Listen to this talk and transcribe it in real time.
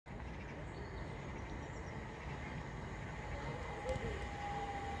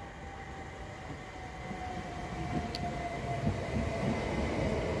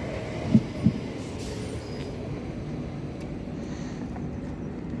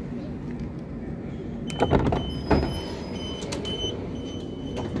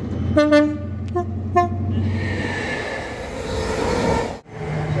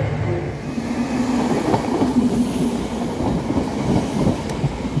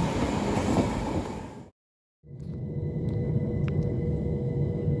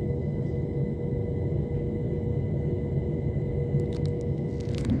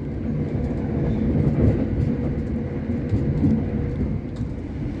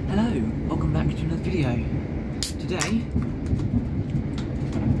Today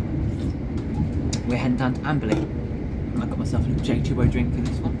we're heading down to Amberley. I got myself a little J2O drink for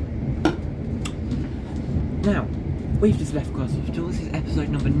this one. Now, we've just left Cross Hospital. This is episode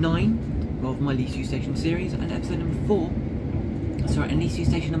number 9 of my Lease You Station series, and episode number 4, and Lease You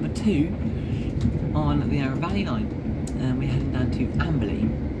Station number 2 on the Arun Valley line. We're heading down to Amberley,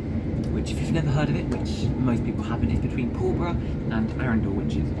 which, if you've never heard of it, which most people haven't, is between Pulborough and Arundel,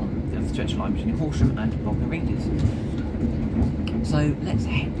 which is on the stretch line between Horsham and Bognor Regis. So let's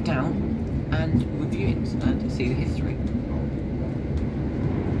head down and review it and see the history.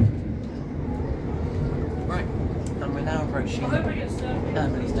 Right, and we're now approaching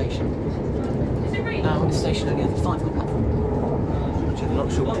Amberley station. Now the station only has a 5-car platform, which is a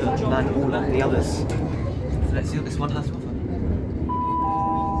lot shorter than all of the others. So let's see what this one has to offer.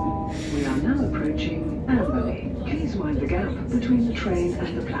 We are now approaching Amberley. Please mind the gap between the train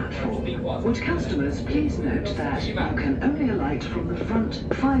and the platform. Would customers please note that you can only alight from the front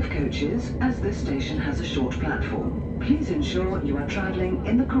 5 coaches, as this station has a short platform. Please ensure you are travelling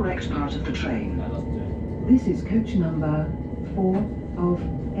in the correct part of the train. This is coach number 4 of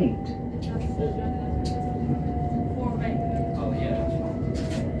 8. 4 of 8. Oh yeah.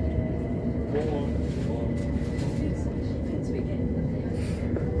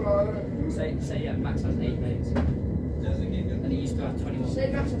 Say yeah, Max has 8 mates. And he used to have 21.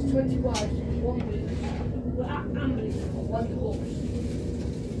 Say Max has 20 wives, 1 week. We're at Amberley on 1 divorce.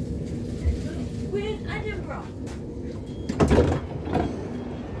 We're in Edinburgh.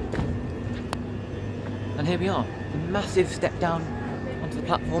 And here we are, a massive step down onto the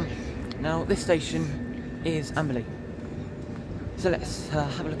platform. Now this station is Amberley. So let's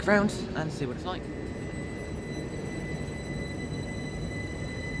have a look around and see what it's like.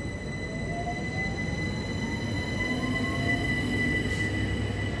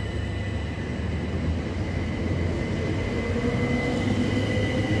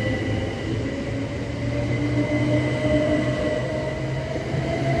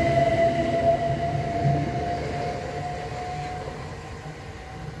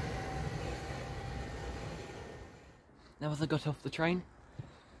 Now, as I got off the train,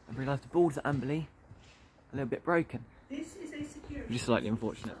 I realised the boards at Amberley are a little bit broken, This is a security which is slightly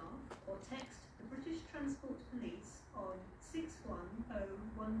unfortunate. or text the British Transport Police on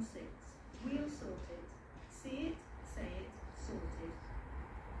 61016. We'll sort it. See it, say it, sorted.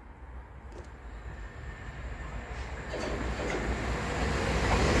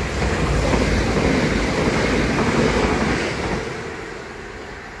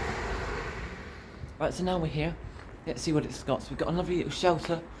 Right, so now we're here. Let's see what it's got. So we've got a lovely little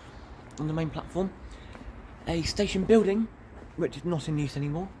shelter on the main platform. A station building, which is not in use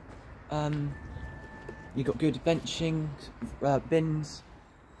anymore. You've got good benching, bins,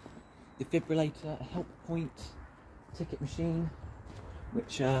 defibrillator, a help point, ticket machine,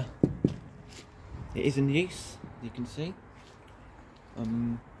 which it is in use, you can see.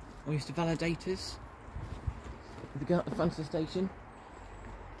 Oyster validators. If you go out the front of the station,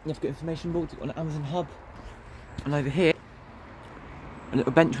 you've got information boards, you've got an Amazon hub. And over here, a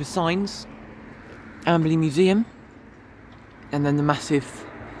little bench with signs, Amberley Museum, and then the massive,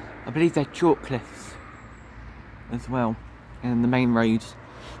 I believe they're chalk cliffs as well, and the main road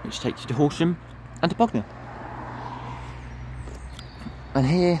which takes you to Horsham and to Bognor. And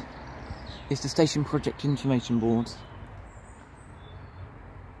here is the station project information board.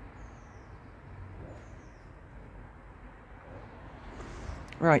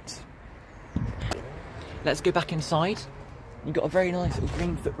 Right. Let's go back inside. You've got a very nice little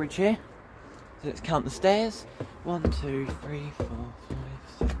green footbridge here. So let's count the stairs. 1, 2, 3, 4,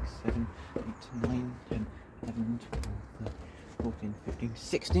 5, 6, 7, 8, 9, 10, 11, 12, 13, 14, 15,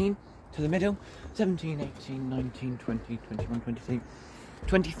 16 to the middle. 17, 18, 19, 20, 21, 22,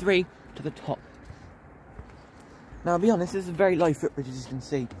 23 to the top. Now, I'll be honest, this is a very low footbridge, as you can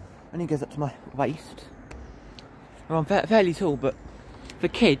see. Only goes up to my waist. Well, I'm fairly tall, but for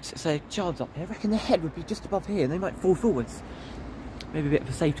kids, say a child's up here, I reckon their head would be just above here and they might fall forwards. Maybe a bit of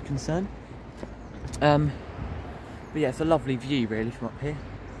a safety concern. But yeah, it's a lovely view really from up here.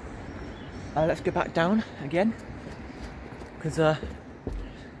 Let's go back down again, because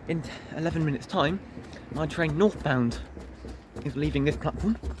in 11 minutes time, my train northbound is leaving this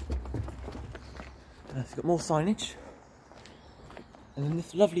platform. It's got more signage. And then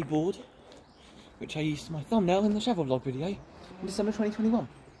this lovely board, which I used for my thumbnail in the travel vlog video in December 2021.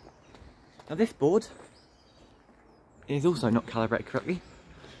 Now this board is also not calibrated correctly.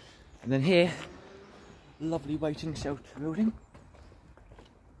 And then here, lovely waiting shelter building.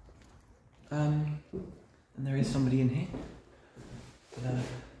 And there is somebody in here.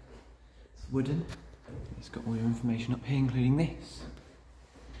 It's wooden. It's got all your information up here, including this.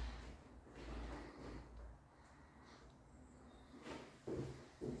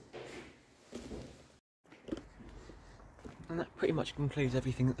 And that pretty much concludes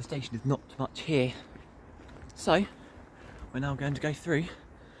everything at the station. There's not much here. So, we're now going to go through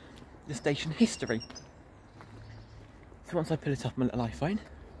the station history. So once I pull it up on my little iPhone,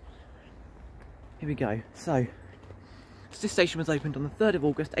 here we go. So this station was opened on the 3rd of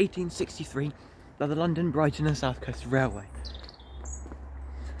August 1863 by the London, Brighton and South Coast Railway.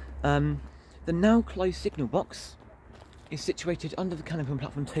 The now closed signal box is situated under the canopy on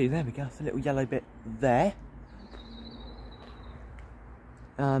platform 2. There we go, that's a little yellow bit there.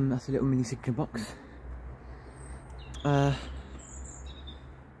 That's a little mini signal box. There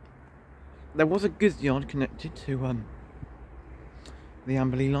was a goods yard connected to the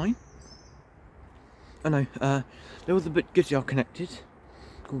Amberley line. Oh no, there was a goods yard connected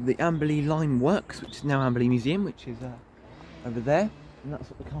called the Amberley Line Works, which is now Amberley Museum, which is over there, and that's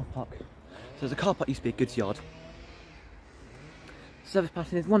what the car park. So the car park used to be a goods yard. Service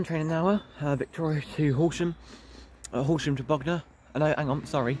pattern is 1 train an hour, Victoria to Horsham, Horsham to Bognor. No, hang on,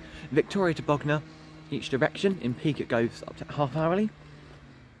 sorry, Victoria to Bognor, each direction. In peak it goes up to half hourly.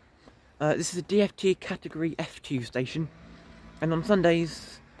 This is a DFT category F2 station, and on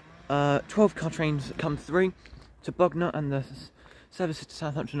Sundays 12 car trains come through to Bognor, and the services to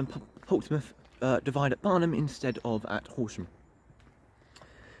Southampton and Portsmouth divide at Barnham instead of at Horsham.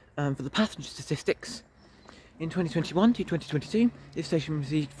 For the passenger statistics, in 2021 to 2022, this station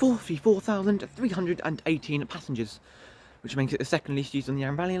received 44,318 passengers, which makes it the second least used on the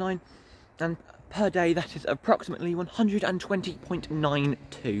Amberley line, and per day that is approximately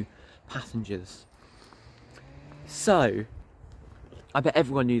 120.92 passengers. So, I bet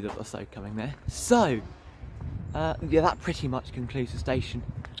everyone knew that was so coming there. So, yeah, that pretty much concludes the station.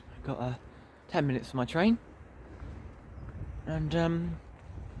 I've got 10 minutes for my train, and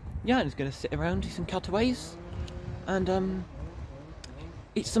yeah, I'm just going to sit around, do some cutaways, and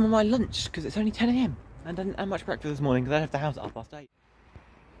eat some of my lunch, because it's only 10 AM. And I didn't have much breakfast this morning because I left the house at 8:30.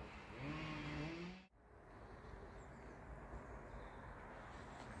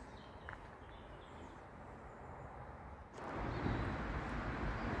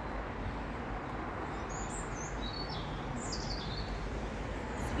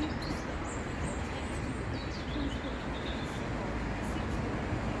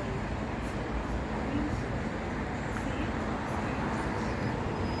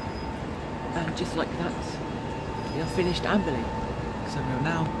 And just like that, we have finished Amberley. So we're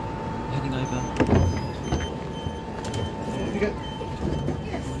now heading over